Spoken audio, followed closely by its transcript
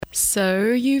So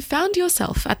you found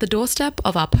yourself at the doorstep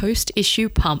of our post-issue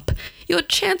pump, your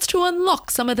chance to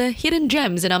unlock some of the hidden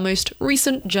gems in our most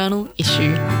recent journal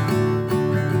issue.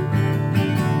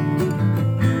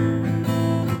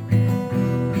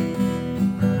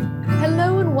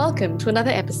 Hello and welcome to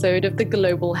another episode of the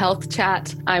Global Health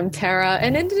Chat. I'm Tara,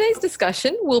 and in today's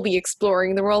discussion, we'll be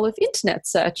exploring the role of internet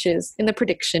searches in the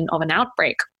prediction of an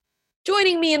outbreak.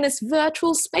 Joining me in this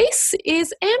virtual space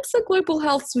is AMSA Global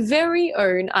Health's very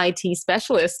own IT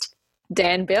specialist,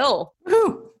 Dan Bill.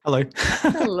 Woo! Hello.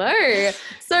 Hello.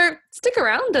 So stick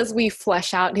around as we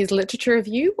flesh out his literature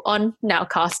review on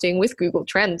nowcasting with Google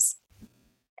Trends.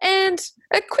 And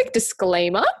a quick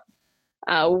disclaimer,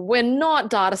 we're not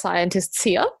data scientists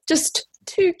here, just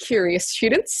two curious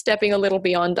students stepping a little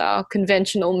beyond our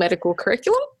conventional medical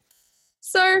curriculum.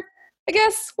 So I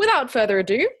guess without further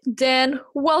ado, Dan,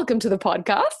 welcome to the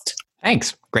podcast.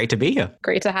 Thanks. Great to be here.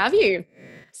 Great to have you.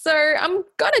 So I'm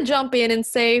going to jump in and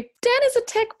say Dan is a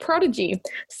tech prodigy.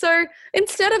 So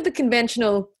instead of the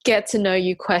conventional get to know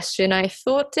you question, I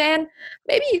thought, Dan,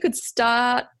 maybe you could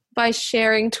start by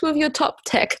sharing two of your top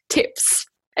tech tips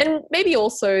and maybe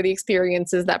also the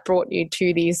experiences that brought you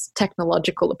to these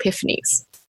technological epiphanies.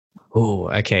 Oh,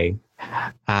 okay.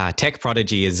 Tech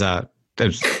prodigy is...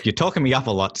 you're talking me up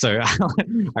a lot, so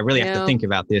I really have to think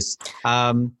about this.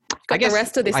 Got the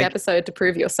rest of this episode to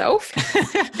prove yourself.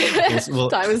 Well,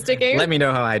 time is ticking. Let me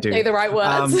know how I do. Say the right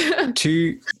words.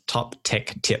 Two top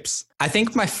tech tips. I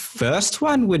think my first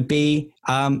one would be,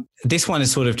 this one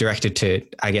is sort of directed to,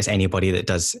 I guess, anybody that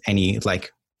does any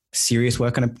serious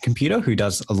work on a computer, who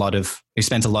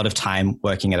spends a lot of time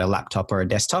working at a laptop or a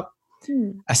desktop.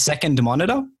 A second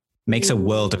monitor makes a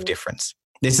world of difference.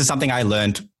 This is something I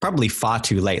learned probably far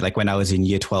too late, like when I was in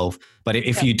year 12. But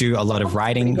if you do a lot of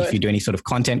writing, if you do any sort of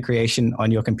content creation on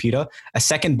your computer, a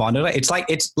second monitor, it's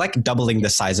like doubling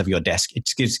the size of your desk. It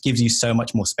gives you so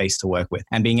much more space to work with.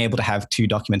 And being able to have two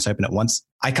documents open at once,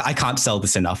 I can't sell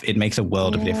this enough. It makes a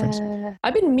world of difference.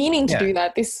 I've been meaning to do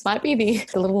that. This might be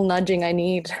the little nudging I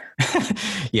need.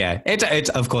 Yeah, it's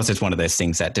of course it's one of those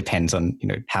things that depends on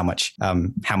how much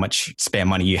spare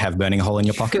money you have burning a hole in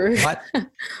your pocket. True. But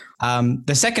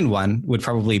the second one would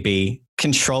probably be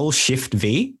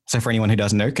Control-Shift-V. So for anyone who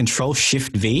doesn't know,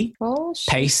 Control-Shift-V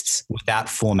pastes without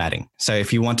formatting. So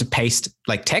if you want to paste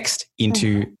text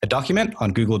into a document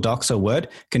on Google Docs or Word,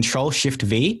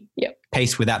 Control-Shift-V. Yep.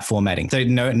 Paste without formatting. So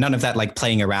none of that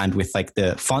playing around with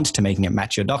the font to making it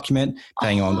match your document,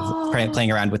 playing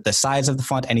around with the size of the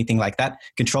font, anything like that.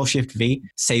 Control-Shift-V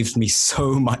saves me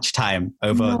so much time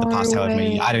over the past however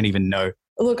many. I don't even know.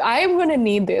 Look, I'm going to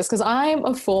need this because I'm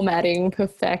a formatting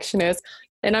perfectionist.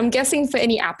 And I'm guessing for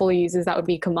any Apple users, that would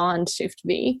be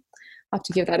Command-Shift-V. I'll have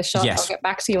to give that a shot. Yes, I'll get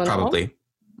back to you on probably.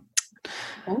 that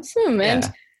one. Awesome. Yeah.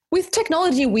 And with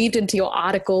technology weaved into your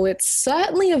article, it's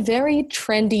certainly a very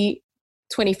trendy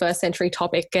 21st century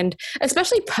topic and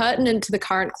especially pertinent to the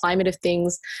current climate of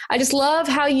things. I just love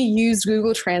how you use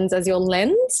Google Trends as your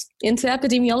lens into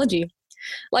epidemiology.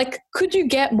 Could you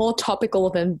get more topical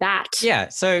than that? Yeah.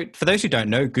 So for those who don't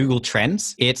know, Google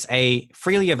Trends, it's a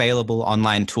freely available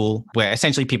online tool where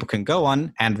essentially people can go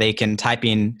on and they can type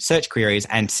in search queries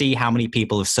and see how many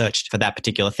people have searched for that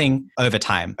particular thing over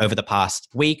time, over the past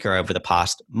week or over the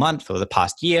past month or the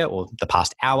past year or the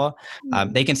past hour.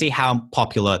 They can see how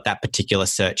popular that particular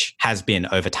search has been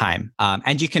over time.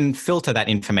 And you can filter that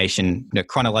information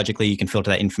chronologically. You can filter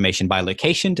that information by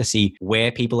location to see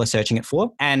where people are searching it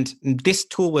for. And this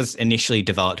tool was initially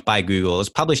developed by Google. It was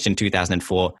published in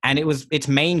 2004, and its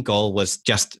main goal was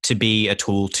just to be a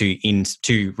tool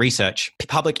to research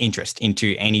public interest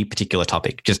into any particular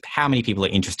topic, just how many people are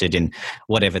interested in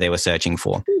whatever they were searching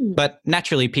for. But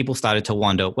naturally, people started to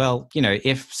wonder, well,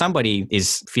 if somebody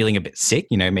is feeling a bit sick,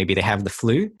 maybe they have the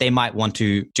flu, they might want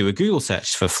to do a Google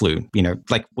search for flu,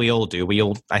 like we all do.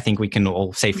 I think we can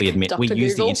all safely admit we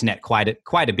use the internet quite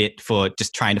a bit for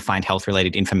just trying to find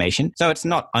health-related information. So it's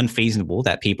not unfeasible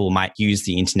that people might use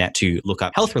the internet to look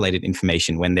up health-related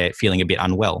information when they're feeling a bit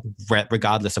unwell,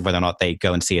 regardless of whether or not they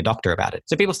go and see a doctor about it.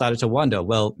 So people started to wonder,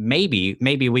 well, maybe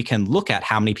we can look at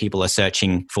how many people are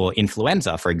searching for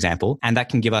influenza, for example, and that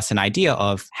can give us an idea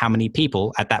of how many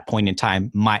people at that point in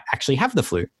time might actually have the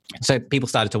flu. So people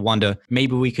started to wonder,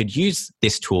 maybe we could use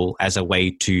this tool as a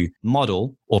way to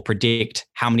model or predict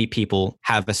how many people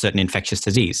have a certain infectious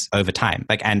disease over time,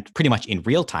 and pretty much in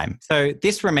real time. So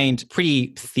this remained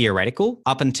pretty theoretical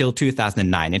up until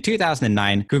 2009. In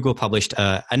 2009, Google published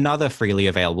another freely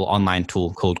available online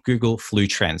tool called Google Flu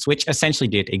Trends, which essentially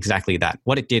did exactly that.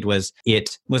 What it did was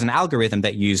it was an algorithm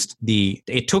that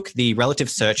it took the relative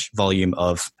search volume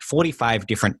of 45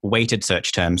 different weighted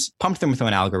search terms, pumped them through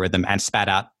an algorithm and spat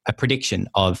out a prediction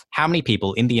of how many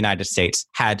people in the United States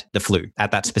had the flu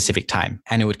at that specific time.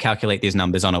 And it would calculate these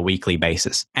numbers on a weekly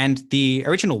basis. And the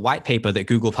original white paper that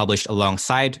Google published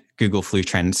alongside Google Flu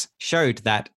Trends showed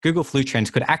that Google Flu Trends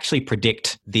could actually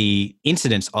predict the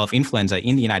incidence of influenza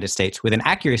in the United States with an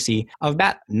accuracy of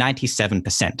about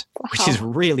 97%, which is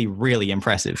really, really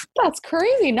impressive. That's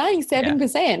crazy,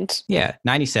 97%. Yeah,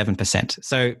 97%.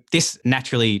 So this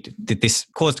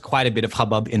caused quite a bit of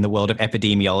hubbub in the world of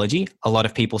epidemiology. A lot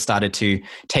of people started to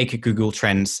take Google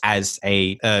Trends as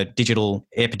a digital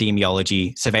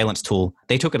epidemiology surveillance tool.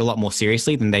 They took it a lot more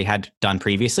seriously than they had done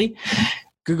previously.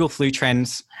 Google Flu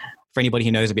Trends, for anybody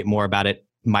who knows a bit more about it,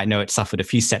 might know it suffered a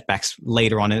few setbacks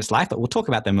later on in its life, but we'll talk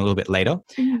about them a little bit later.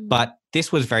 But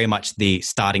this was very much the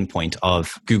starting point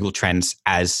of Google Trends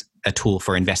as a tool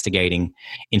for investigating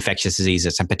infectious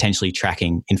diseases and potentially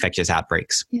tracking infectious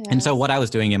outbreaks. Yes. And so what I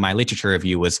was doing in my literature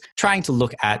review was trying to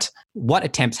look at what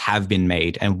attempts have been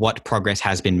made and what progress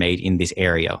has been made in this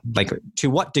area. Like, to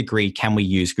what degree can we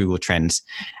use Google Trends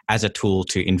as a tool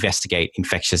to investigate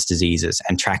infectious diseases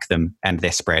and track them and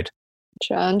their spread?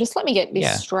 And just let me get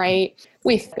this straight.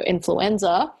 With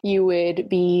influenza, you would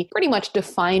be pretty much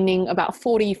defining about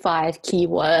 45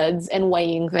 keywords and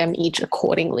weighing them each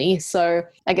accordingly. So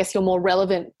I guess your more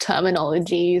relevant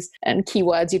terminologies and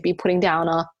keywords you'd be putting down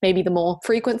are maybe the more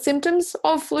frequent symptoms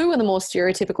of flu and the more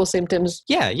stereotypical symptoms.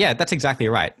 Yeah, that's exactly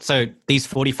right. So these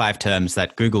 45 terms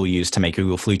that Google used to make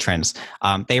Google Flu Trends,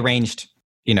 they ranged,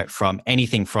 from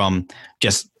anything from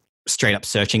just straight up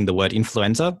searching the word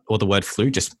influenza or the word flu,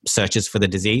 just searches for the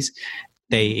disease.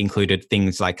 They included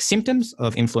things like symptoms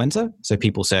of influenza, so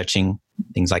people searching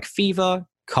things like fever,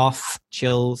 cough,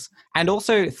 chills, and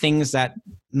also things that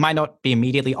might not be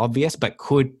immediately obvious but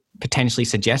could potentially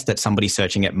suggest that somebody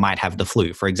searching it might have the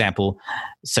flu. For example,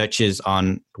 searches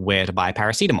on where to buy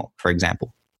paracetamol, for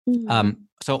example.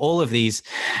 So all of these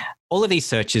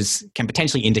searches can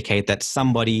potentially indicate that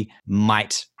somebody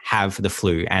might have the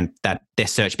flu and that their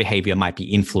search behavior might be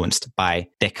influenced by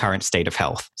their current state of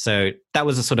health. So that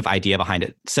was the sort of idea behind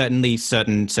it. Certainly,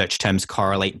 certain search terms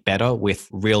correlate better with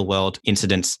real-world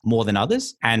incidents more than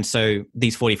others. And so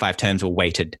these 45 terms were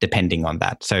weighted depending on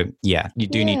that. So you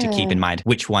do need to keep in mind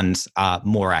which ones are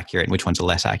more accurate and which ones are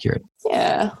less accurate.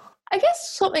 Yeah. I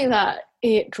guess something that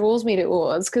it draws me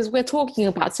towards, because we're talking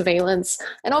about surveillance,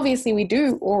 and obviously we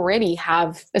do already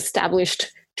have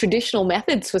established traditional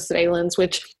methods for surveillance,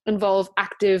 which involve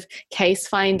active case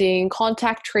finding,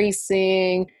 contact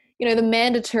tracing, the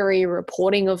mandatory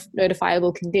reporting of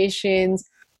notifiable conditions,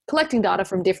 collecting data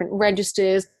from different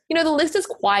registers. The list is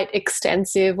quite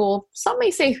extensive, or some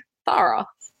may say thorough.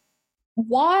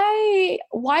 Why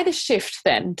the shift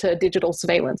then to digital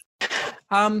surveillance?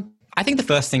 I think the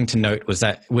first thing to note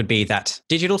would be that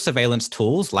digital surveillance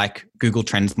tools like Google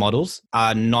Trends models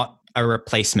are not a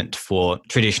replacement for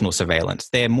traditional surveillance.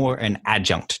 They're more an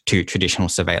adjunct to traditional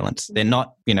surveillance. They're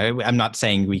not, I'm not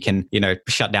saying we can,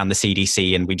 shut down the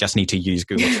CDC and we just need to use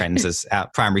Google Trends as our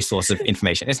primary source of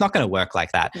information. It's not going to work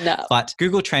like that. No. But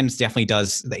Google Trends definitely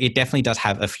does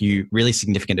have a few really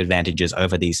significant advantages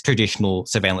over these traditional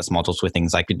surveillance models with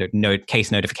things like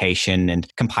case notification and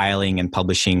compiling and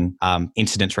publishing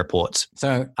incident reports.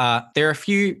 So there are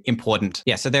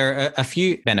a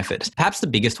few benefits. Perhaps the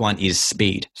biggest one is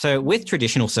speed. So with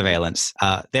traditional surveillance,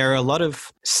 there are a lot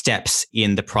of steps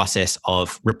in the process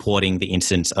of reporting the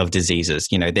incidence of diseases.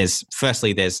 There's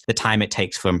the time it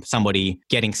takes from somebody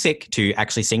getting sick to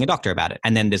actually seeing a doctor about it.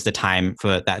 And then there's the time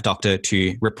for that doctor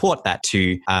to report that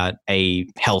to a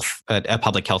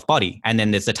public health body. And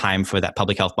then there's the time for that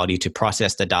public health body to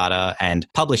process the data and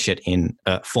publish it in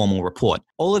a formal report.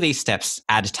 All of these steps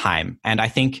add time. And I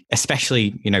think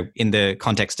especially, in the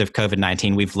context of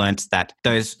COVID-19, we've learned that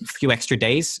those few extra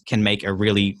days can make a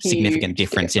really significant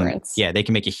difference. They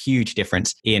can make a huge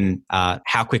difference in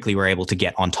how quickly we're able to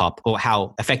get on top, or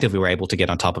how effectively we're able to get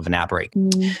on top of an outbreak.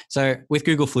 So with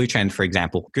Google Flu Trend, for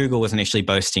example, Google was initially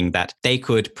boasting that they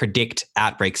could predict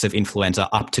outbreaks of influenza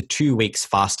up to 2 weeks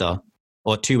faster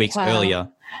or 2 weeks earlier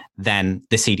than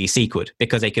the CDC could,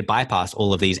 because they could bypass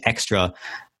all of these extra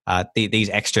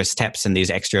steps and these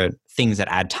extra things that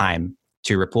add time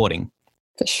to reporting.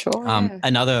 For sure.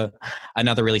 Another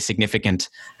really significant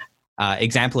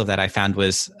example of that I found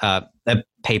was a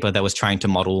paper that was trying to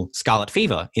model scarlet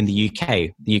fever in the UK.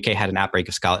 The UK had an outbreak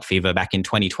of scarlet fever back in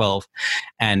 2012,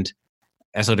 and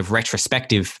a sort of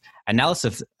retrospective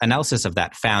analysis of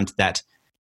that found that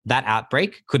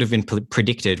outbreak could have been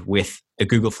predicted with a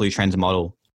Google Flu Trends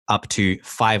model up to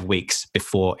 5 weeks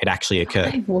before it actually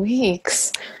occurred. 5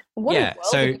 weeks. What a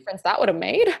world of difference that would have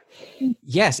made.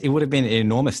 Yes, it would have been an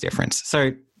enormous difference.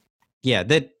 So,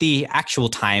 the actual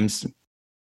times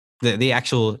the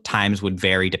actual times would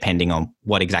vary depending on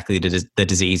what exactly the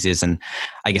disease is, and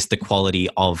I guess the quality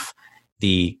of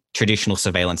the traditional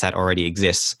surveillance that already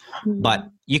exists. But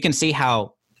you can see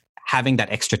how having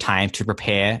that extra time to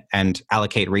prepare and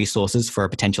allocate resources for a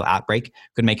potential outbreak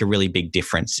could make a really big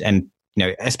difference. And,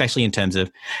 especially in terms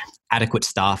of adequate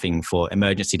staffing for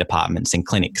emergency departments and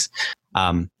clinics.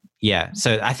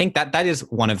 So I think that is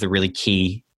one of the really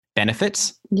key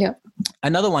benefits. Yeah.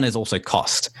 Another one is also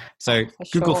cost. So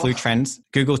Google Flu Trends,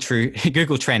 Google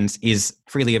Trends is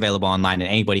freely available online and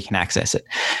anybody can access it.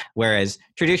 Whereas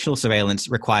traditional surveillance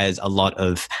requires a lot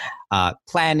of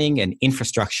planning and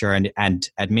infrastructure and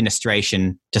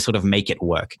administration to sort of make it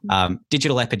work.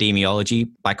 Digital epidemiology,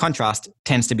 by contrast,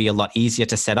 tends to be a lot easier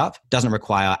to set up, doesn't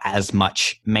require as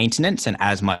much maintenance and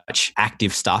as much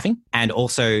active staffing, and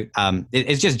also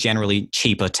it's just generally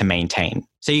cheaper to maintain.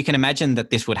 So you can imagine that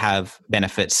this would have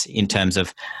benefits in terms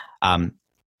of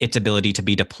its ability to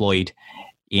be deployed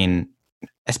in,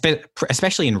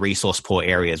 especially in resource poor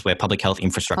areas where public health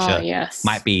infrastructure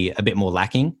might be a bit more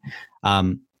lacking.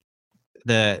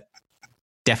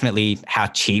 Definitely how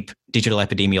cheap digital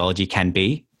epidemiology can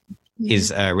be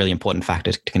is a really important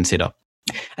factor to consider.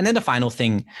 And then the final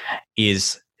thing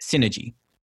is synergy.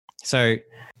 So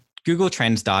Google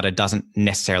Trends data doesn't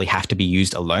necessarily have to be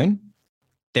used alone.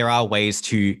 There are ways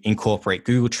to incorporate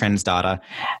Google Trends data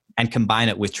and combine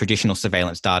it with traditional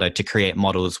surveillance data to create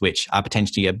models which are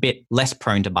potentially a bit less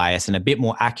prone to bias and a bit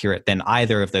more accurate than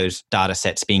either of those data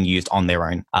sets being used on their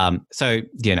own. As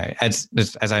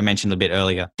I mentioned a bit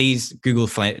earlier, these Google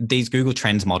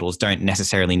Trends models don't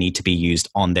necessarily need to be used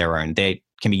on their own. They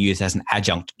can be used as an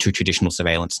adjunct to traditional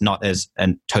surveillance, not as a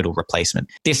total replacement.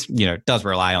 This, does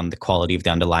rely on the quality of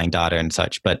the underlying data and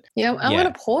such. But I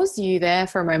want to pause you there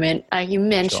for a moment. You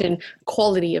mentioned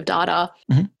quality of data.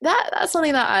 Mm-hmm. That's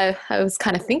something that I was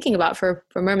kind of thinking about for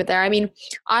a moment there. I mean,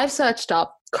 I've searched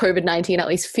up COVID-19 at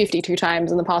least 52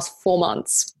 times in the past 4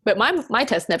 months, but my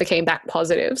test never came back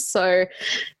positive. So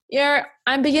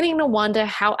I'm beginning to wonder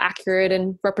how accurate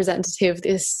and representative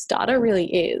this data really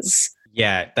is.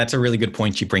 Yeah, that's a really good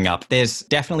point you bring up. There's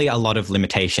definitely a lot of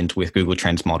limitations with Google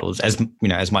Trends models. As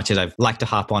much as I've liked to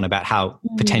harp on about how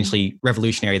potentially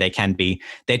revolutionary they can be,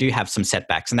 they do have some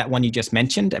setbacks. And that one you just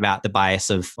mentioned about the bias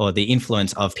or the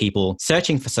influence of people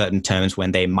searching for certain terms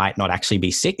when they might not actually be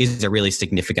sick is a really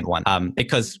significant one.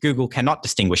 Because Google cannot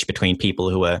distinguish between people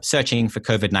who are searching for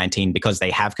COVID-19 because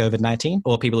they have COVID-19,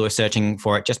 or people who are searching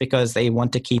for it just because they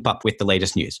want to keep up with the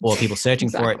latest news, or people searching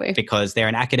for it because they're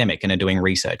an academic and are doing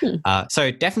research.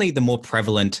 So definitely the more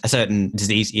prevalent a certain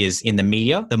disease is in the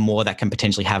media, the more that can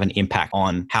potentially have an impact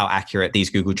on how accurate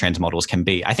these Google Trends models can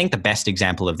be. I think the best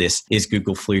example of this is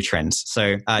Google Flu Trends.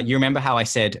 So you remember how I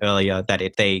said earlier that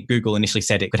Google initially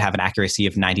said it could have an accuracy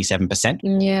of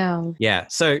 97%? Yeah.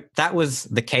 So that was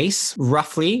the case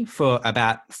roughly for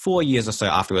about 4 years or so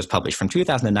after it was published, from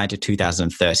 2009 to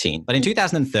 2013. But in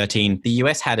 2013, the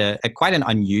US had quite an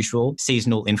unusual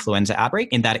seasonal influenza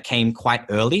outbreak in that it came quite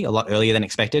early, a lot earlier than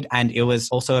expected, and it was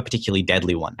also a particularly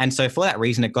deadly one. And so for that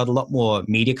reason, it got a lot more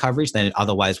media coverage than it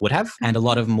otherwise would have. And a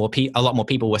lot more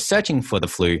people were searching for the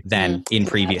flu than in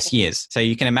previous years. So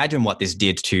you can imagine what this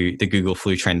did to the Google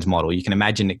Flu Trends model. You can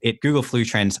imagine Google Flu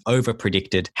Trends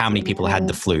over-predicted how many people had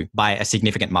the flu by a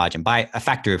significant margin, by a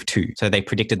factor of 2. So they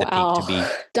predicted the peak to be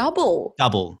double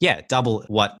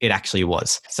what it actually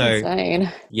was. So insane.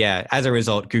 Yeah, as a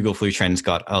result, Google Flu Trends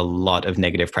got a lot of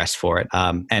negative press for it.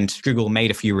 And Google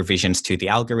made a few revisions to the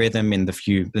algorithm in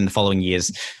the following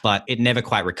years, but it never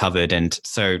quite recovered. And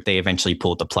so they eventually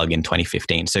pulled the plug in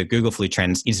 2015. So Google Flu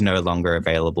Trends is no longer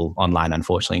available online,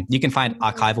 unfortunately. You can find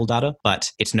archival data,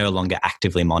 but it's no longer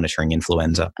actively monitoring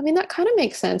influenza. I mean, that kind of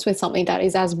makes sense with something that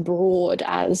is as broad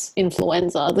as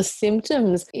influenza. The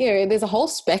symptoms, there's a whole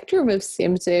spectrum of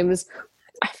symptoms.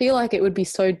 I feel like it would be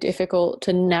so difficult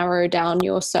to narrow down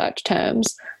your search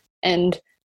terms and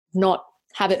not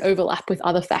have it overlap with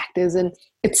other factors. And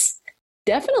it's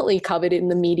definitely covered in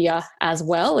the media as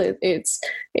well. It's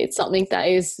something that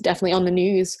is definitely on the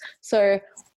news. So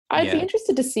I'd be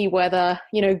interested to see whether,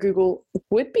 Google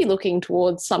would be looking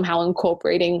towards somehow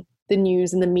incorporating the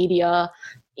news and the media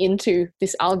into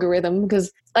this algorithm,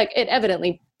 because it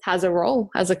evidently has a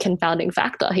role as a confounding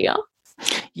factor here.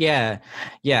 Yeah,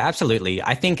 absolutely.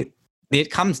 I think it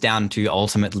comes down to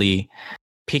ultimately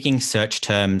picking search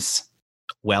terms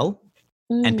well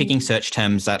and picking search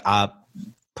terms that are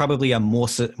probably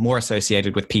more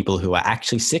associated with people who are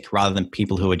actually sick rather than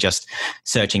people who are just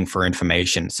searching for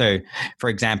information. So, for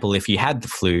example, if you had the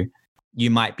flu, you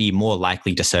might be more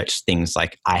likely to search things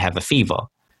like, I have a fever,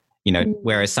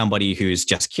 whereas somebody who's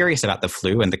just curious about the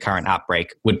flu and the current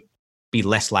outbreak would be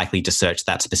less likely to search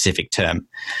that specific term.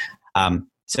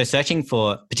 So searching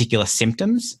for particular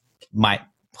symptoms might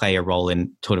play a role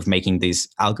in sort of making these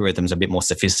algorithms a bit more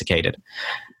sophisticated.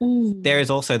 There is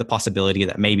also the possibility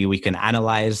that maybe we can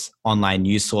analyze online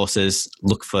news sources,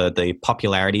 look for the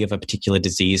popularity of a particular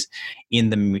disease in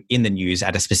the news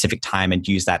at a specific time, and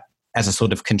use that as a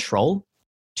sort of control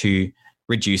to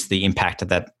reduce the impact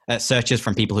that searches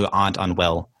from people who aren't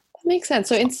unwell. That makes sense.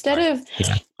 So instead of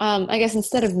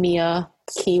mere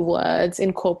keywords,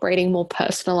 incorporating more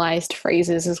personalized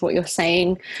phrases is what you're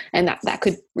saying, and that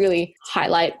could really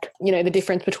highlight, the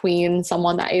difference between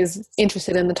someone that is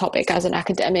interested in the topic as an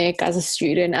academic, as a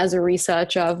student, as a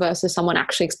researcher, versus someone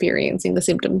actually experiencing the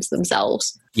symptoms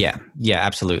themselves. Yeah,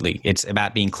 absolutely. It's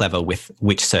about being clever with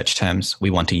which search terms we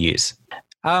want to use.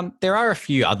 There are a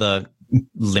few other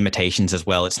limitations as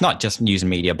well. It's not just news and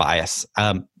media bias.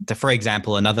 For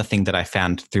example, another thing that I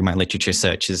found through my literature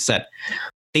search is that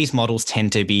these models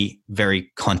tend to be very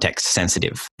context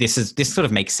sensitive. This sort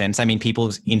of makes sense. I mean,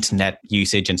 people's internet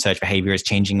usage and search behavior is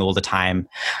changing all the time,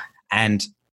 and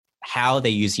how they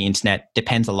use the internet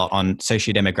depends a lot on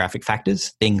socio-demographic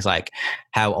factors, things like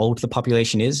how old the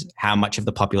population is, how much of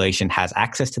the population has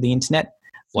access to the internet,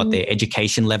 what their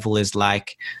education level is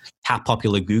like, how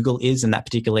popular Google is in that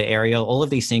particular area. All of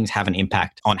these things have an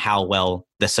impact on how well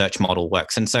the search model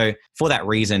works. And so for that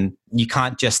reason, you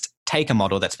can't just take a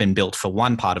model that's been built for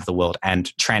one part of the world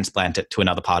and transplant it to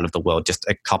another part of the world, just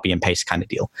a copy and paste kind of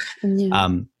deal.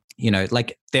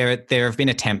 Like there have been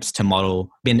attempts to model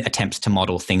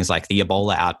things like the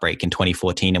Ebola outbreak in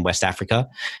 2014 in West Africa,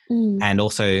 and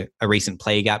also a recent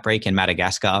plague outbreak in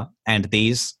Madagascar. And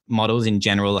these models in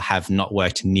general have not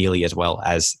worked nearly as well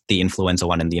as the influenza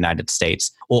one in the United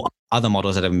States, or other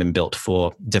models that have been built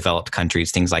for developed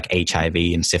countries, things like HIV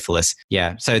and syphilis.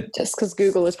 Yeah. So just because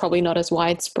Google is probably not as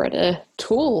widespread a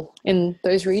tool in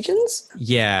those regions.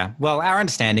 Yeah. Well, our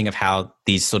understanding of how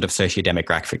these sort of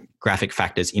socio-demographic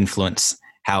factors influence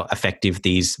how effective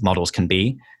these models can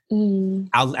be,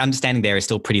 our understanding there is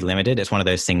still pretty limited. It's one of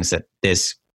those things that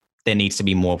there needs to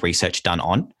be more research done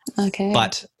on. Okay.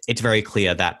 But it's very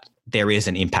clear that there is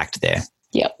an impact there.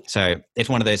 Yep. So it's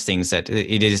one of those things that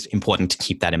it is important to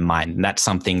keep that in mind. And that's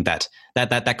something that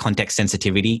context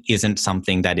sensitivity isn't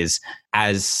something that is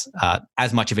as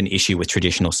much of an issue with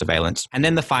traditional surveillance. And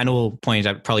then the final point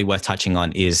probably worth touching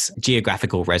on is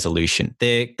geographical resolution.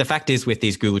 The fact is with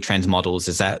these Google Trends models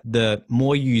is that the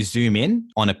more you zoom in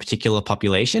on a particular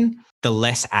population, the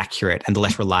less accurate and the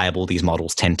less reliable these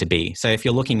models tend to be. So if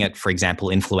you're looking at, for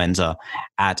example, influenza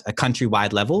at a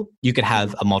countrywide level, you could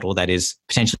have a model that is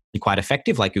potentially quite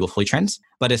effective, like Google Flu Trends.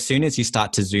 But as soon as you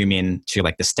start to zoom in to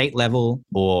like the state level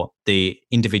or the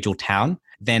individual town,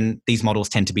 then these models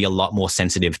tend to be a lot more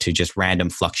sensitive to just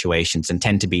random fluctuations and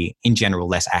tend to be, in general,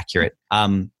 less accurate.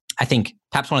 I think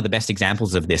perhaps one of the best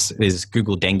examples of this is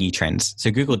Google Dengue Trends.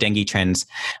 So Google Dengue Trends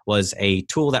was a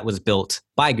tool that was built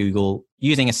by Google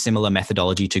using a similar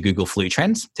methodology to Google Flu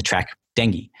Trends to track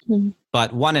dengue.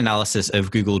 But one analysis of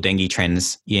Google Dengue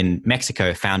Trends in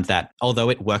Mexico found that although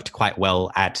it worked quite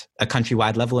well at a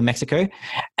countrywide level in Mexico,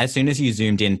 as soon as you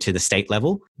zoomed into the state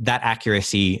level, that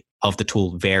accuracy of the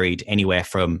tool varied anywhere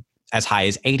from as high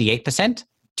as 88%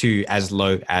 to as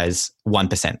low as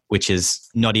 1%, which is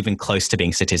not even close to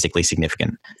being statistically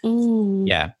significant.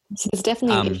 Yeah. So there's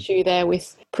definitely an issue there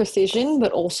with precision,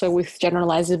 but also with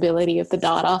generalizability of the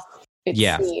data.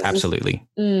 Absolutely.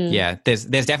 Yeah, there's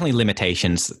definitely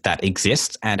limitations that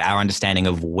exist, and our understanding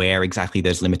of where exactly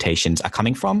those limitations are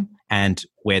coming from and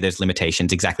where those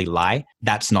limitations exactly lie,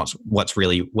 that's not what's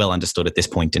really well understood at this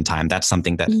point in time. That's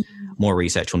something that more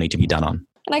research will need to be done on.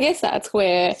 And I guess that's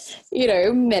where,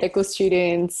 medical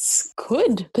students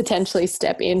could potentially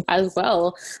step in as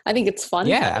well. I think it's fun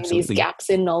having these gaps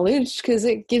in knowledge because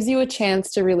it gives you a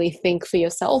chance to really think for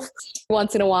yourself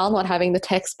once in a while, not having the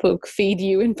textbook feed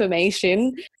you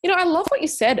information. I love what you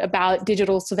said about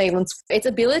digital surveillance, its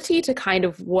ability to kind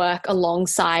of work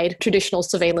alongside traditional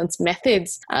surveillance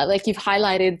methods. Like you've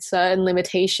highlighted certain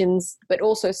limitations, but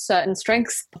also certain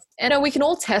strengths. And we can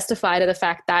all testify to the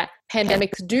fact that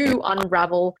pandemics do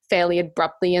unravel fairly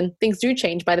abruptly and things do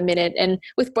change by the minute. And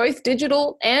with both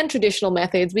digital and traditional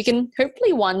methods, we can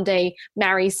hopefully one day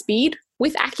marry speed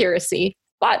with accuracy.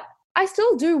 But I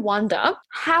still do wonder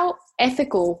how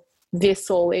ethical this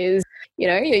all is.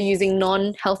 You're using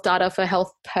non-health data for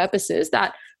health purposes.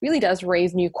 That really does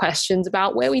raise new questions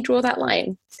about where we draw that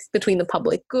line between the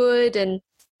public good and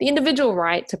the individual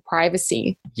right to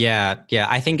privacy. Yeah.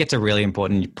 I think it's a really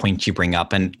important point you bring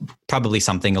up, and probably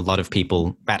something a lot of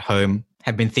people at home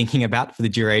have been thinking about for the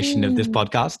duration of this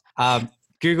podcast.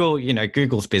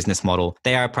 Google's business model,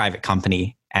 they are a private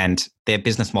company, and their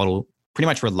business model pretty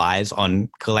much relies on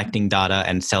collecting data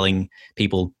and selling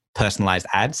people personalized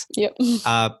ads. Yep.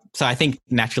 So I think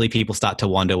naturally people start to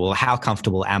wonder, well, how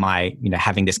comfortable am I,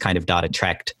 having this kind of data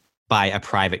tracked by a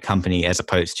private company as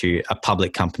opposed to a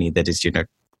public company that is,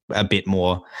 a bit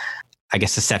more, I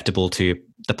guess, susceptible to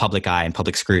the public eye and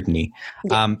public scrutiny.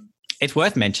 Yep. It's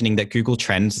worth mentioning that Google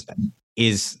Trends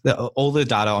all the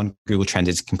data on Google Trends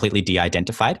is completely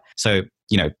de-identified. So,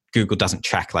 Google doesn't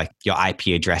track like your IP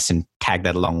address and tag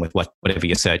that along with whatever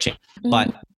you're searching.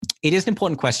 But it is an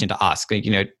important question to ask,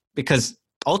 because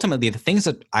ultimately the things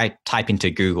that I type into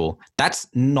Google, that's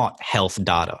not health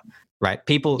data, right?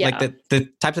 People like the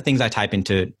types of things I type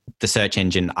into the search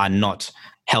engine are not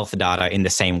health data in the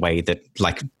same way that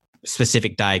like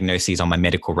specific diagnoses on my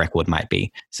medical record might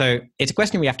be. So it's a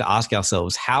question we have to ask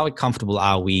ourselves: how comfortable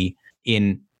are we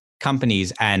in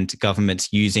companies and governments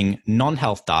using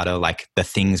non-health data, like the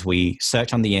things we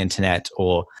search on the internet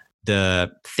or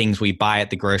the things we buy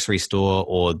at the grocery store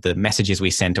or the messages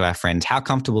we send to our friends? How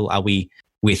comfortable are we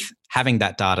with having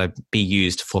that data be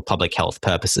used for public health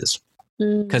purposes?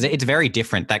 Because it's very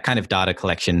different. That kind of data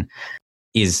collection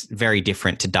is very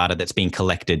different to data that's being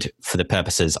collected for the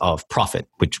purposes of profit,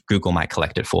 which Google might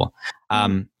collect it for.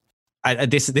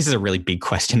 This is a really big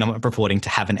question. I'm not purporting to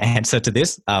have an answer to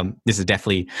this. This is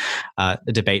definitely a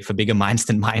debate for bigger minds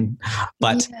than mine.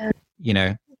 But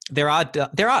there are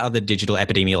other digital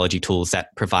epidemiology tools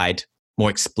that provide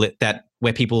more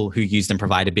where people who use them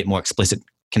provide a bit more explicit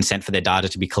consent for their data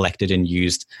to be collected and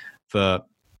used for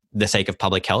the sake of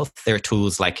public health. There are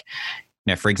tools like,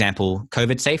 for example,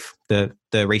 COVID Safe, the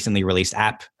recently released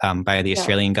app by the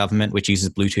Australian government, which uses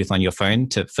Bluetooth on your phone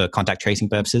for contact tracing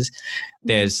purposes.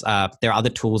 There are other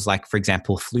tools like, for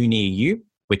example, Flu Near You,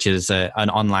 which is an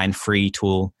online free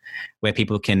tool where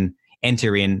people can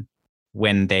enter in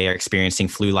when they are experiencing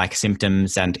flu-like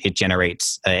symptoms, and it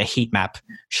generates a heat map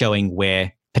showing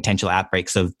where potential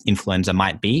outbreaks of influenza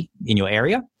might be in your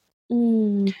area.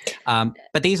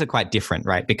 But these are quite different,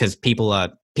 right? Because people are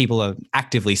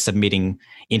actively submitting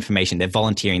information. They're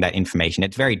volunteering that information.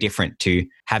 It's very different to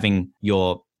having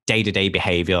your day-to-day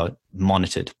behavior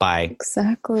monitored by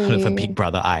sort of a big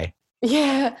brother eye.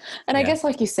 Yeah. And I guess,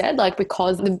 like you said, like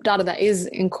because the data that is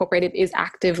incorporated is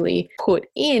actively put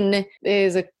in,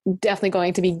 there's definitely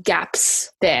going to be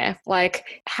gaps there.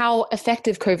 Like how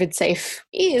effective COVID Safe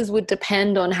is would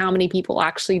depend on how many people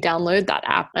actually download that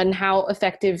app, and how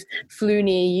effective Flu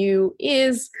Near You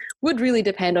would really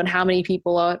depend on how many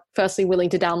people are firstly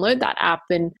willing to download that app,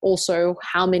 and also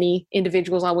how many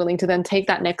individuals are willing to then take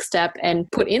that next step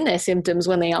and put in their symptoms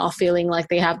when they are feeling like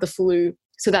they have the flu,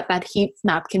 so that heat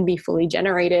map can be fully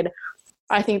generated.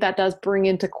 I think that does bring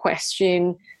into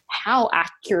question how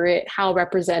accurate, how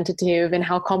representative, and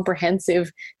how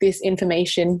comprehensive this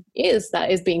information is that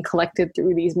is being collected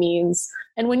through these means.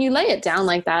 And when you lay it down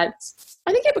like that,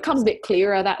 I think it becomes a bit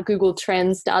clearer that Google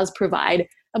Trends does provide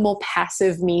a more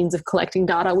passive means of collecting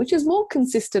data, which is more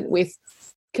consistent with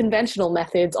conventional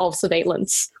methods of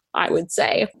surveillance, I would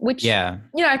say, which,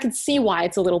 I could see why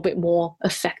it's a little bit more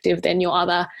effective than your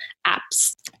other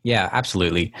apps. Yeah,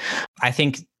 absolutely. I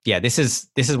think, this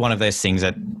is one of those things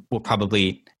that will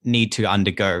probably need to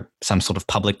undergo some sort of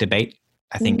public debate.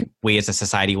 I think we as a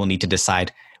society will need to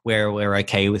decide where we're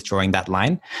okay with drawing that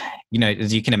line.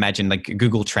 As you can imagine, like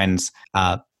Google Trends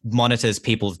monitors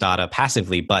people's data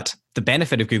passively, but the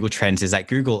benefit of Google Trends is that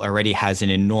Google already has an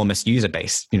enormous user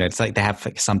base. It's like they have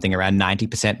something around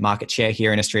 90% market share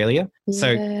here in Australia. Yeah.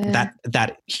 So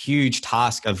that huge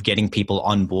task of getting people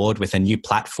on board with a new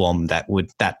platform that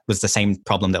was the same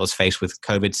problem that was faced with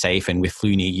COVID Safe and with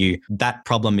Flu Near You. That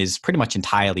problem is pretty much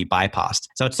entirely bypassed.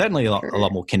 So it's certainly a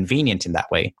lot more convenient in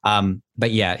that way.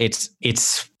 But yeah,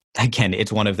 it's again,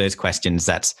 it's one of those questions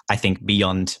that's, I think,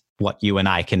 beyond what you and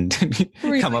I can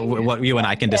come up with, what you and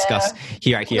I can discuss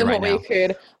here right now. What we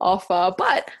could offer.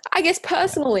 But I guess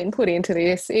personal input into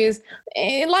this is,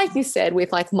 like you said,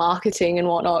 with like marketing and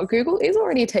whatnot, Google is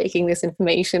already taking this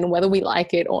information, whether we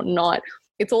like it or not.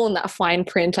 It's all in that fine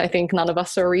print, I think none of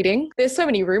us are reading. There's so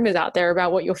many rumors out there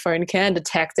about what your phone can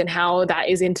detect and how that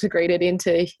is integrated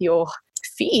into your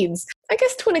feeds. I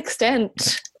guess to an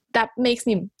extent, that makes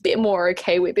me a bit more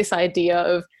okay with this idea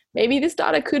of maybe this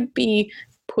data could be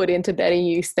put into better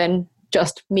use than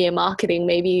just mere marketing.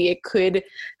 Maybe it could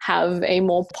have a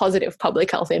more positive public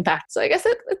health impact. So I guess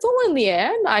it's all in the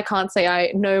air. And I can't say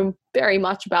I know very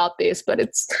much about this, but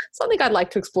it's something I'd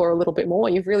like to explore a little bit more.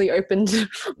 You've really opened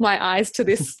my eyes to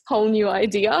this whole new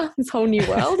idea, this whole new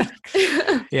world.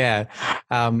 Yeah.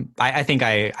 I think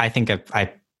I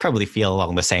probably feel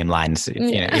along the same lines.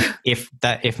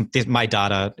 If my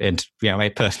data and my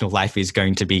personal life is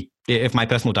going to be, if my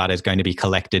personal data is going to be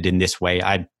collected in this way,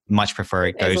 I'd much prefer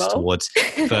it goes towards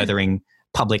furthering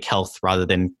public health rather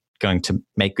than going to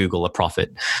make Google a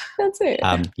profit. That's it.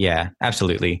 Yeah,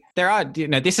 absolutely. There are,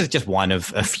 this is just one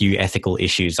of a few ethical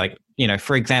issues. Like,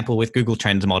 for example, with Google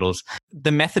Trends models,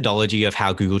 the methodology of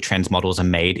how Google Trends models are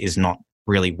made is not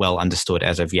really well understood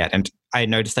as of yet. And I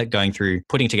noticed that going through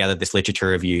putting together this literature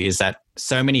review is that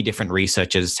so many different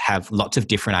researchers have lots of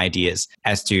different ideas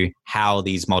as to how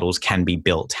these models can be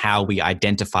built, how we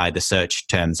identify the search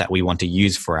terms that we want to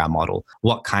use for our model,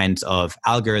 what kinds of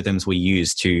algorithms we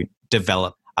use to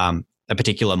develop a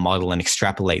particular model and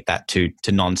extrapolate that to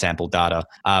non-sample data.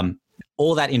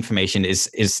 All that information is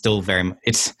still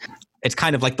it's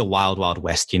kind of like the wild, wild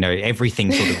west.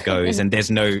 Everything sort of goes, and there's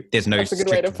no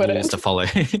strict rules to follow.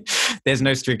 There's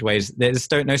no strict ways. There's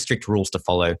no strict rules to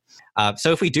follow.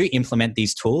 So if we do implement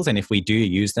these tools, and if we do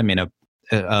use them in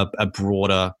a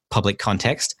broader public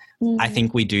context, I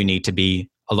think we do need to be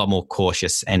a lot more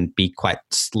cautious and be quite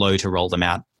slow to roll them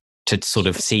out, to sort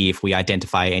of see if we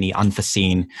identify any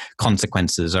unforeseen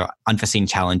consequences or unforeseen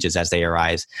challenges as they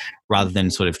arise, rather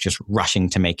than sort of just rushing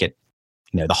to make it,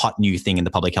 the hot new thing in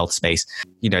the public health space.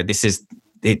 This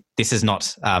is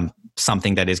not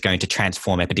something that is going to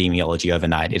transform epidemiology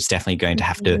overnight. It's definitely going to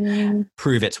have to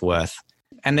prove its worth.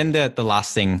 And then the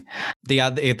last thing,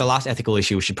 the last ethical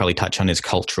issue we should probably touch on is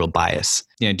cultural bias.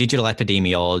 Digital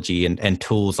epidemiology and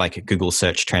tools like Google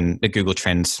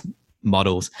Trends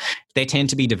models, they tend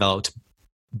to be developed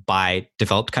by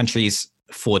developed countries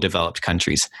for developed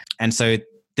countries. And so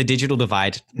the digital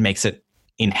divide makes it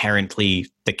inherently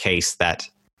the case that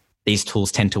these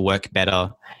tools tend to work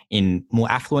better in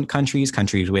more affluent countries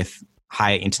with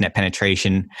higher internet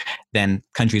penetration, than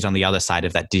countries on the other side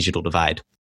of that digital divide.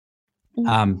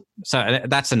 So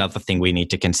that's another thing we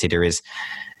need to consider is,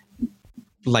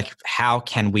 like, how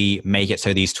can we make it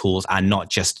so these tools are not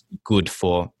just good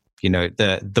for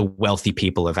the wealthy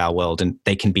people of our world, and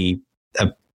they can be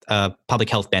a public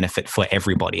health benefit for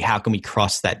everybody? How can we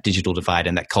cross that digital divide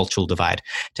and that cultural divide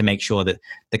to make sure that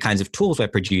the kinds of tools we're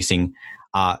producing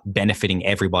are benefiting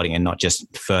everybody and not just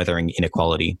furthering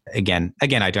inequality? Again, I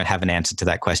don't have an answer to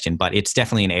that question, but it's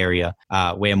definitely an area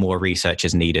where more research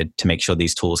is needed to make sure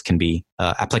these tools can be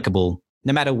applicable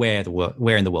no matter where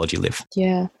in the world you live.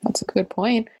 Yeah, that's a good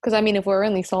point. Because if we're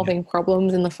only solving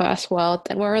problems in the first world,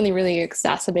 then we're only really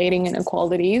exacerbating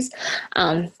inequalities.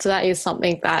 So that is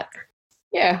something that,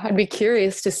 I'd be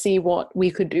curious to see what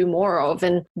we could do more of,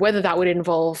 and whether that would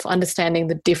involve understanding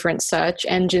the different search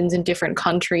engines in different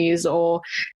countries, or,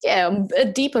 a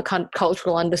deeper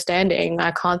cultural understanding.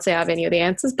 I can't say I have any of the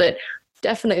answers, but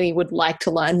definitely would like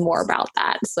to learn more about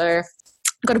that. So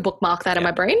got to bookmark that in my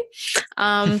brain.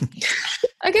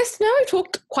 I guess now we've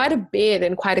talked quite a bit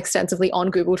and quite extensively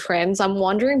on Google Trends. I'm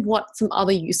wondering what some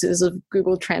other uses of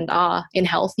Google Trend are in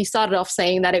health. You started off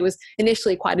saying that it was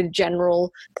initially quite a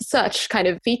general search kind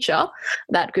of feature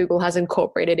that Google has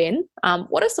incorporated in.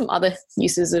 What are some other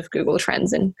uses of Google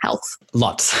Trends in health?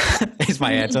 Lots is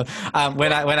my answer.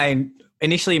 When I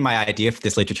initially, my idea for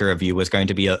this literature review was going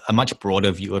to be a much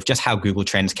broader view of just how Google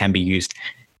Trends can be used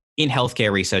in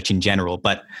healthcare research in general.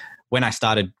 But when I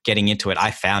started getting into it,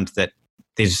 I found that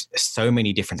there's so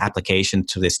many different applications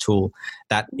to this tool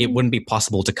that it wouldn't be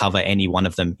possible to cover any one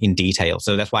of them in detail.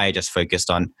 So that's why I just focused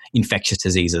on infectious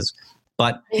diseases.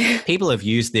 But people have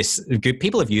used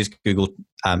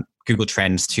Google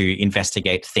Trends to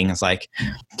investigate things like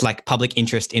public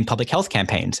interest in public health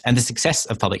campaigns and the success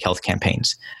of public health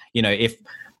campaigns. If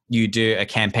you do a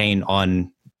campaign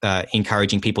on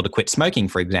encouraging people to quit smoking,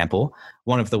 for example,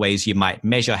 one of the ways you might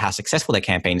measure how successful that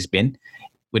campaign has been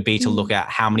would be to look at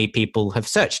how many people have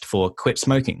searched for quit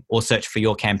smoking, or search for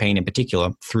your campaign in particular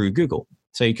through Google.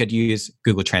 So you could use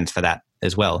Google Trends for that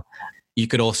as well. You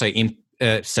could also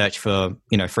search for,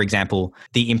 for example,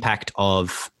 the impact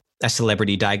of a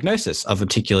celebrity diagnosis of a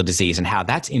particular disease and how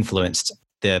that's influenced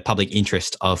the public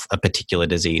interest of a particular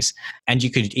disease. And you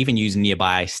could even use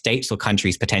nearby states or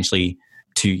countries potentially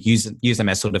to use them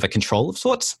as sort of a control of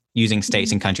sorts, using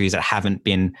states and countries that haven't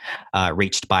been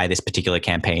reached by this particular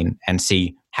campaign, and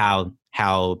see how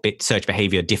search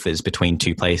behavior differs between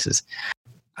two places.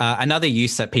 Another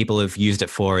use that people have used it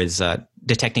for is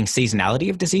detecting seasonality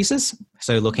of diseases.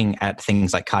 So looking at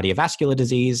things like cardiovascular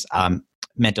disease,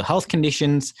 mental health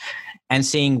conditions, and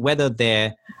seeing whether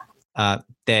their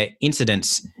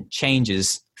incidence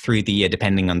changes through the year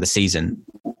depending on the season.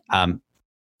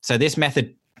 So this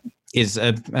method is,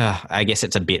 I guess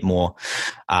it's a bit more,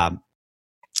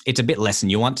 it's a bit less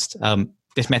nuanced.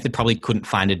 this method probably couldn't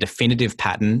find a definitive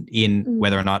pattern in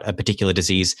whether or not a particular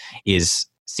disease is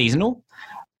seasonal,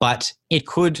 but it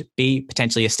could be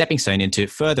potentially a stepping stone into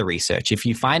further research. If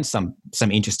you find some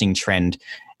interesting trend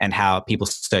and how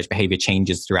people's search behavior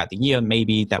changes throughout the year,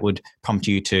 maybe that would prompt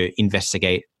you to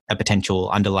investigate a potential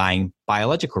underlying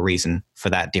biological reason for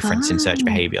that difference in search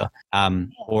behavior,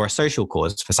 or a social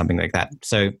cause for something like that.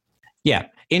 So yeah,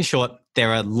 in short,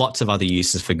 there are lots of other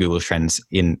uses for Google Trends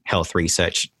in health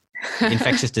research.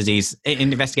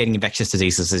 Investigating infectious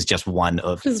diseases is just one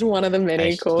of the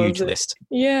many causes. Huge list.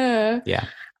 Yeah. Yeah.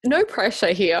 No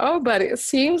pressure here, but it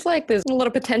seems like there's a lot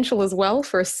of potential as well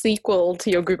for a sequel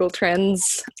to your Google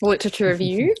Trends literature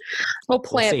review. We'll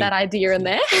plant that idea in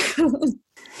there.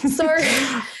 So,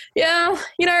 yeah,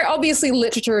 obviously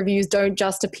literature reviews don't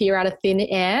just appear out of thin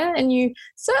air, and you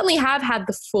certainly have had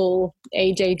the full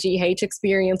AJGH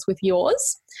experience with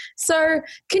yours. So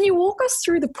can you walk us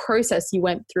through the process you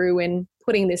went through in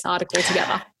putting this article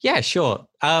together? Yeah, sure.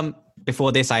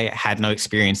 Before this, I had no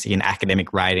experience in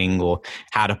academic writing or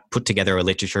how to put together a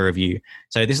literature review.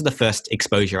 So this is the first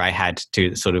exposure I had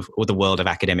to sort of the world of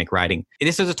academic writing.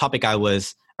 This was a topic I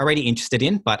was already interested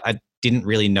in, but I didn't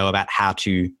really know about how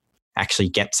to actually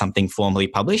get something formally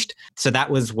published. So it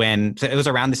was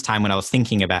around this time when I was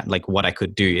thinking about like what I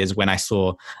could do, is when I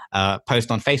saw a post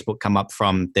on Facebook come up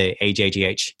from the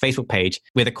AJGH Facebook page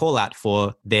with a call out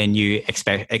for their new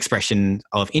expression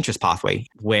of interest pathway,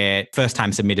 where first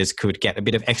time submitters could get a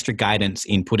bit of extra guidance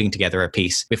in putting together a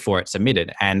piece before it's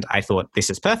submitted. And I thought, this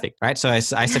is perfect, right? So I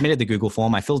submitted the Google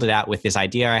form. I filled it out with this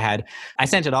idea I had. I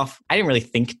sent it off. I didn't really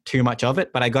think too much of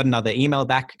it, but I got another email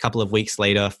back a couple of weeks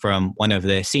later from one of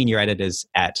the senior editors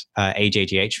at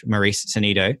AJGH, Maurice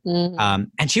Sanido.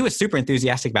 And she was super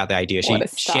enthusiastic about the idea. She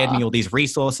shared me all these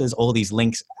resources, all these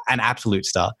links, an absolute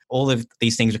star. All of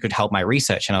these things that could help my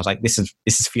research. And I was like, this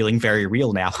is feeling very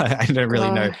real now. I don't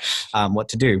really know what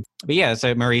to do. But yeah,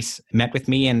 so Maurice met with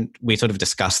me and we sort of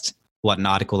discussed what an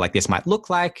article like this might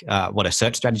look like, what a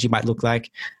search strategy might look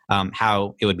like,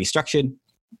 how it would be structured.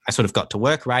 I sort of got to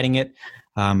work writing it.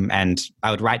 And I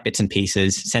would write bits and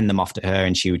pieces, send them off to her,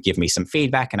 and she would give me some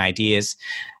feedback and ideas,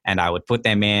 and I would put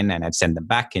them in and I'd send them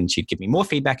back, and she'd give me more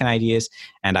feedback and ideas,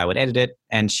 and I would edit it.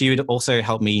 And she would also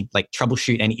help me like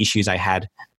troubleshoot any issues I had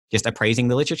just appraising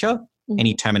the literature,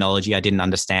 any terminology I didn't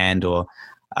understand or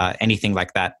anything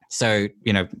like that. So,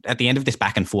 at the end of this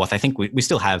back and forth, I think we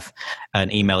still have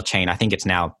an email chain. I think it's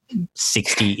now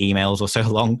 60 emails or so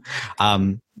long.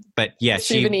 But yeah,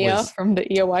 souvenir from the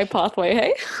EOI pathway,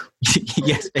 hey?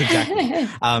 Yes, exactly.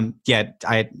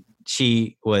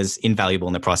 She was invaluable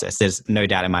in the process. There's no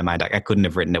doubt in my mind. I couldn't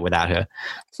have written it without her.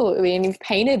 Absolutely. And you've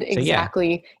painted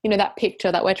exactly, that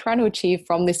picture that we're trying to achieve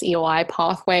from this EOI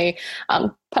pathway.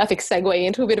 Perfect segue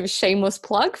into a bit of a shameless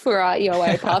plug for our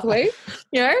EOI pathway.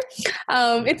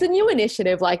 It's a new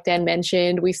initiative, like Dan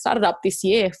mentioned. We started up this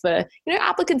year for,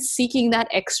 applicants seeking that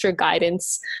extra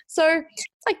guidance. So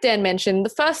like Dan mentioned, the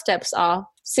first steps are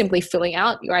simply filling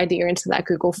out your idea into that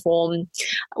Google form.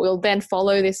 We'll then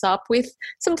follow this up with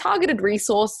some targeted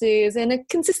resources and a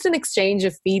consistent exchange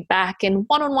of feedback and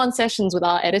one-on-one sessions with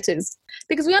our editors.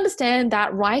 Because we understand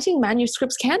that writing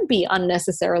manuscripts can be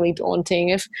unnecessarily daunting,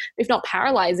 if not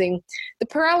paralyzing. The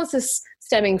paralysis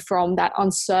stemming from that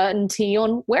uncertainty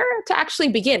on where to actually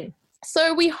begin.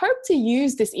 So we hope to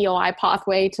use this EOI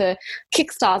pathway to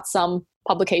kickstart some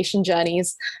publication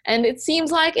journeys. And it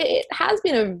seems like it has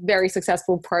been a very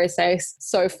successful process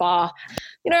so far.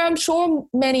 I'm sure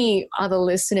many other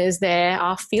listeners there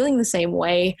are feeling the same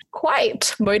way,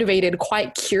 quite motivated,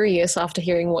 quite curious after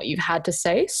hearing what you've had to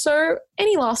say. So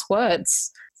any last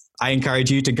words? I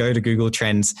encourage you to go to Google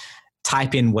Trends,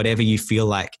 type in whatever you feel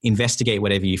like, investigate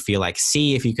whatever you feel like,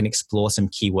 see if you can explore some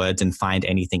keywords and find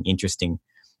anything interesting.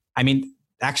 I mean,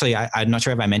 actually, I'm not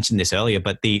sure if I mentioned this earlier,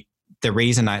 but the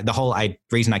reason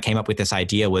I came up with this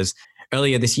idea was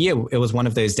earlier this year. It was one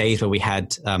of those days where we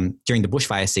had, during the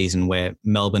bushfire season, where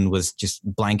Melbourne was just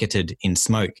blanketed in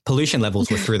smoke. Pollution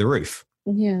levels were through the roof.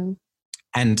 Yeah.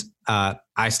 And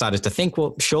I started to think,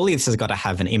 well, surely this has got to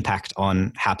have an impact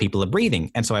on how people are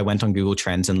breathing. And so I went on Google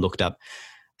Trends and looked up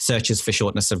searches for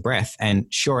shortness of breath. And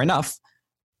sure enough,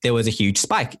 there was a huge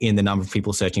spike in the number of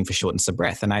people searching for shortness of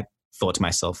breath. And I thought to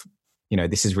myself,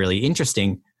 this is really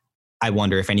interesting. I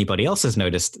wonder if anybody else has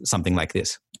noticed something like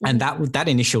this. And that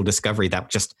initial discovery, that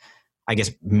just, I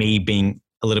guess, me being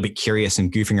a little bit curious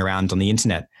and goofing around on the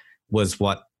internet, was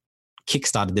what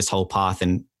kickstarted this whole path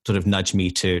and sort of nudged me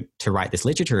to write this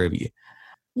literature review.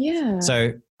 Yeah.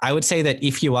 So I would say that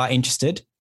if you are interested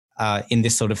in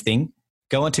this sort of thing,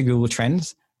 go onto Google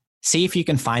Trends, see if you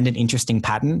can find an interesting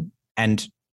pattern, and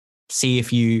see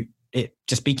if you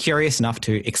just be curious enough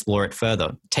to explore it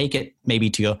further. Take it maybe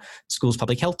to your school's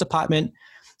public health department,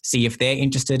 see if they're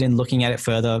interested in looking at it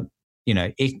further.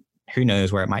 Who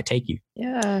knows where it might take you.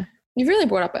 Yeah. You've really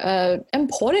brought up an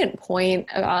important point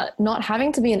about not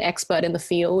having to be an expert in the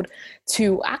field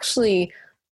to actually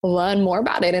learn more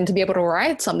about it and to be able to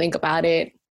write something about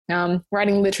it.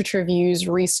 Writing literature reviews,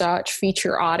 research,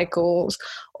 feature articles,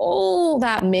 all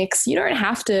that mix. You don't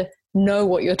have to know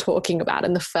what you're talking about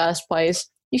in the first place.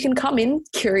 You can come in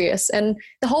curious, and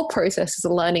the whole process is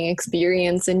a learning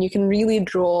experience, and you can really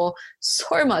draw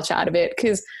so much out of it.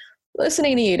 Because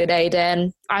listening to you today,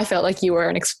 Dan, I felt like you were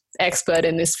an expert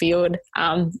in this field.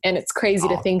 And it's crazy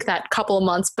to think that a couple of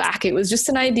months back, it was just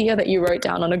an idea that you wrote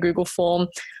down on a Google form.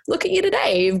 Look at you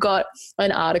today. You've got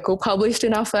an article published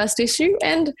in our first issue,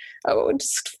 and we're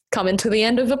just coming to the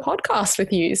end of the podcast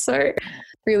with you. So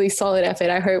really solid effort.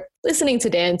 I hope listening to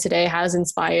Dan today has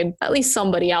inspired at least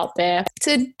somebody out there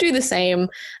to do the same.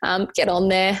 Get on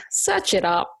there, search it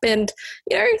up, and,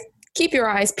 keep your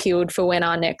eyes peeled for when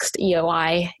our next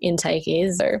EOI intake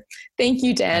is. So thank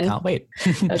you, Dan. I can't wait.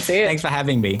 That's it. Thanks for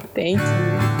having me. Thank you.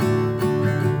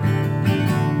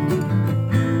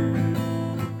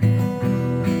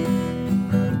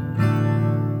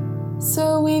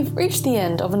 So we've reached the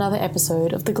end of another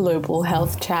episode of the Global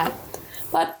Health Chat.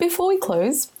 But before we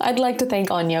close, I'd like to thank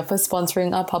Anya for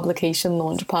sponsoring our publication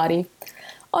launch party.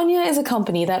 Anya is a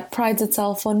company that prides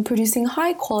itself on producing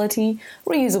high-quality,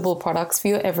 reusable products for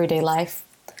your everyday life.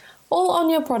 All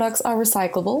Anya products are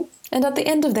recyclable and at the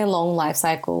end of their long life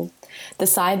cycle. The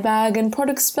side bag and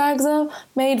products bags are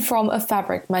made from a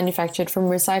fabric manufactured from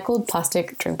recycled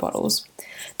plastic drink bottles.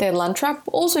 Their lunch wrap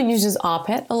also uses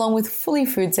rPET along with fully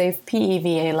food-safe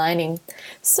PEVA lining.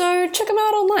 So check them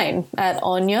out online at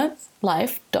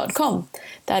onyalife.com.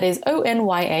 That is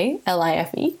ONYALIFE.com.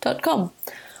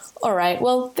 All right,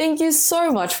 well, thank you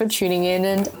so much for tuning in,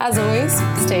 and as always,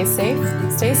 stay safe,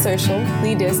 stay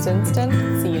socially distanced,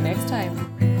 and see you next time.